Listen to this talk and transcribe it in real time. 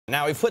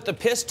Now, we've put the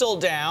pistol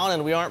down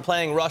and we aren't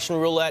playing Russian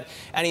roulette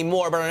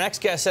anymore. But our next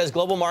guest says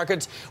global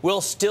markets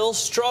will still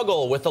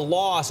struggle with the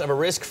loss of a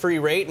risk-free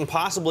rate and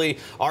possibly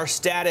our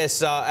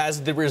status as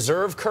the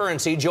reserve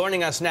currency.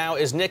 Joining us now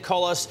is Nick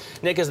Colas.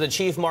 Nick is the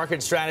chief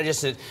market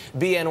strategist at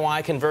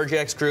BNY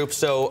ConvergEx Group.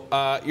 So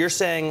you're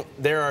saying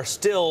there are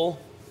still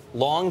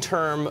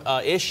long-term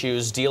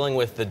issues dealing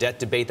with the debt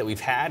debate that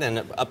we've had and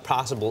a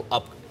possible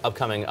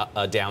upcoming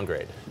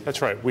downgrade.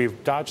 That's right.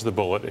 We've dodged the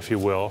bullet, if you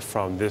will,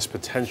 from this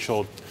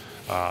potential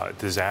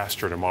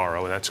disaster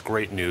tomorrow, and that's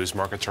great news.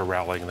 Markets are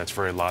rallying, and that's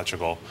very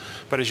logical.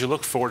 But as you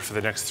look forward for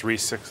the next 3,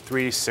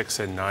 6,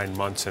 and 9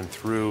 months and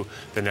through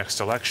the next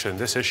election,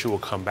 this issue will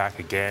come back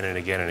again and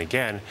again and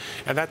again,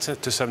 and that's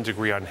to some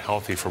degree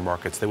unhealthy for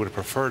markets. They would have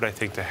preferred, I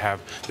think, to have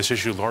this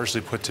issue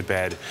largely put to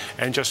bed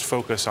and just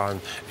focus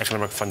on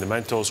economic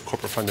fundamentals,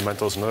 corporate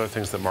fundamentals, and other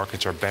things that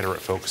markets are better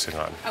at focusing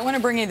on. I want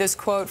to bring you this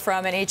quote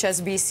from an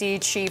HSBC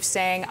chief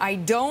saying, "I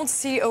don't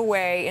see a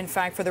way, in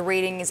fact, for the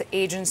ratings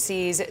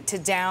agencies to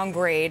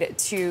downgrade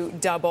to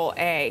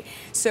AA."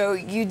 So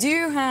you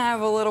do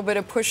have a little bit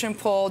of push and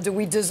pull. Do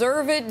we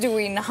deserve it? Do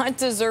we not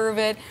deserve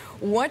it?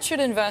 What should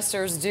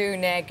investors do,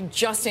 Nick,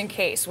 just in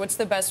case? What's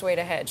the best way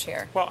to hedge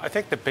here? Well, I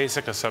think the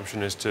basic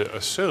assumption is to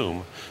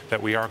assume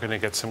that we are going to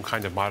get some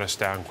kind of modest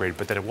downgrade,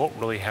 but that it won't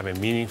really have a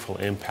meaningful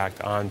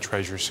impact on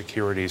Treasury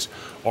securities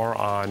or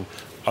on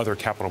other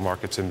capital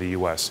markets in the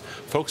U.S.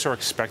 Folks are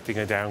expecting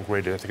a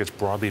downgrade. I think it's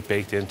broadly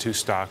baked into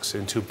stocks,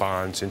 into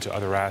bonds, into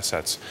other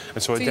assets.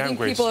 And so a downgrade.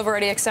 Think people have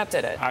already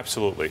accepted it?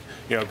 Absolutely.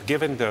 You know,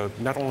 given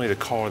not only the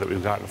color that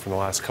we've gotten from the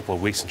last couple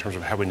of weeks in terms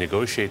of how we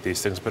negotiate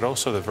these things, but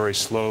also the very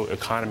slow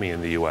economy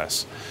in the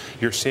U.S.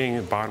 You're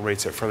seeing bond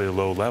rates at fairly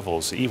low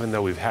levels, even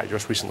though we've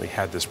just recently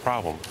had this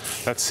problem.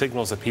 That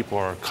signals that people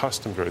are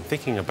accustomed to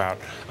thinking about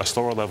a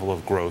slower level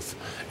of growth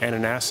and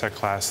an asset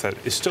class that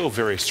is still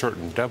very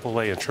certain.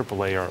 AA and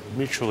AAA are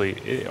mutually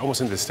almost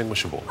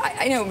indistinguishable.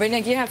 I know, but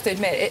Nick, you have to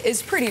admit,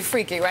 it's pretty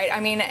freaky, right? I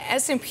mean,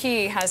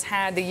 S&P has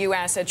had the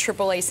U.S. at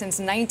AAA since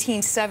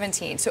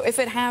 1917. So if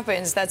it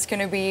happens, that's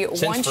going to be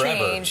one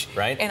change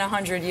right? in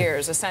 100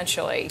 years,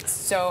 essentially.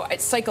 So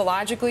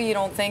psychologically, you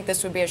don't think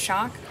this would be a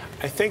shock?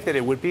 I think that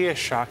it would be a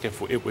shock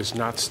if it was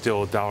not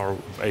still dollar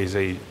as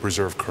a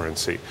reserve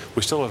currency.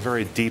 We still have a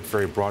very deep,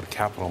 very broad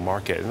capital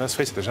market. And let's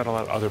face it, there's not a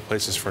lot of other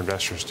places for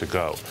investors to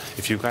go.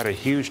 If you've got a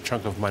huge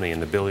chunk of money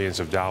in the billions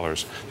of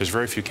dollars, there's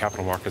very few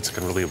capital markets that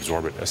can really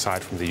absorb it,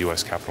 aside from the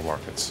U.S. capital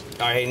markets.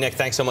 All right, Nick,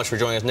 thanks so much for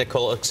joining us. Nick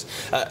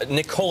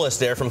Colas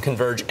there from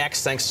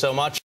ConvergEx. Thanks so much.